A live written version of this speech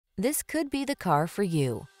This could be the car for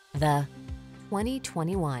you. The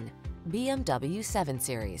 2021 BMW 7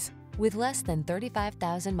 Series. With less than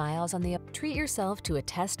 35,000 miles on the treat yourself to a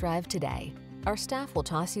test drive today. Our staff will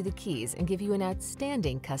toss you the keys and give you an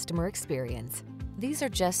outstanding customer experience. These are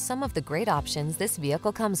just some of the great options this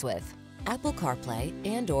vehicle comes with: Apple CarPlay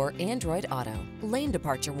and/or Android Auto, lane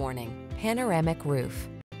departure warning, panoramic roof,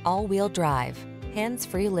 all-wheel drive,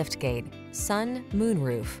 hands-free liftgate, sun,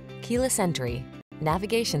 moonroof, keyless entry,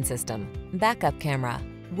 navigation system, backup camera,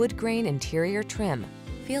 wood grain interior trim.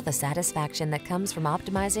 Feel the satisfaction that comes from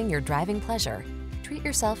optimizing your driving pleasure. Treat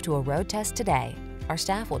yourself to a road test today. Our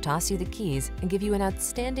staff will toss you the keys and give you an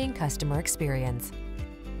outstanding customer experience.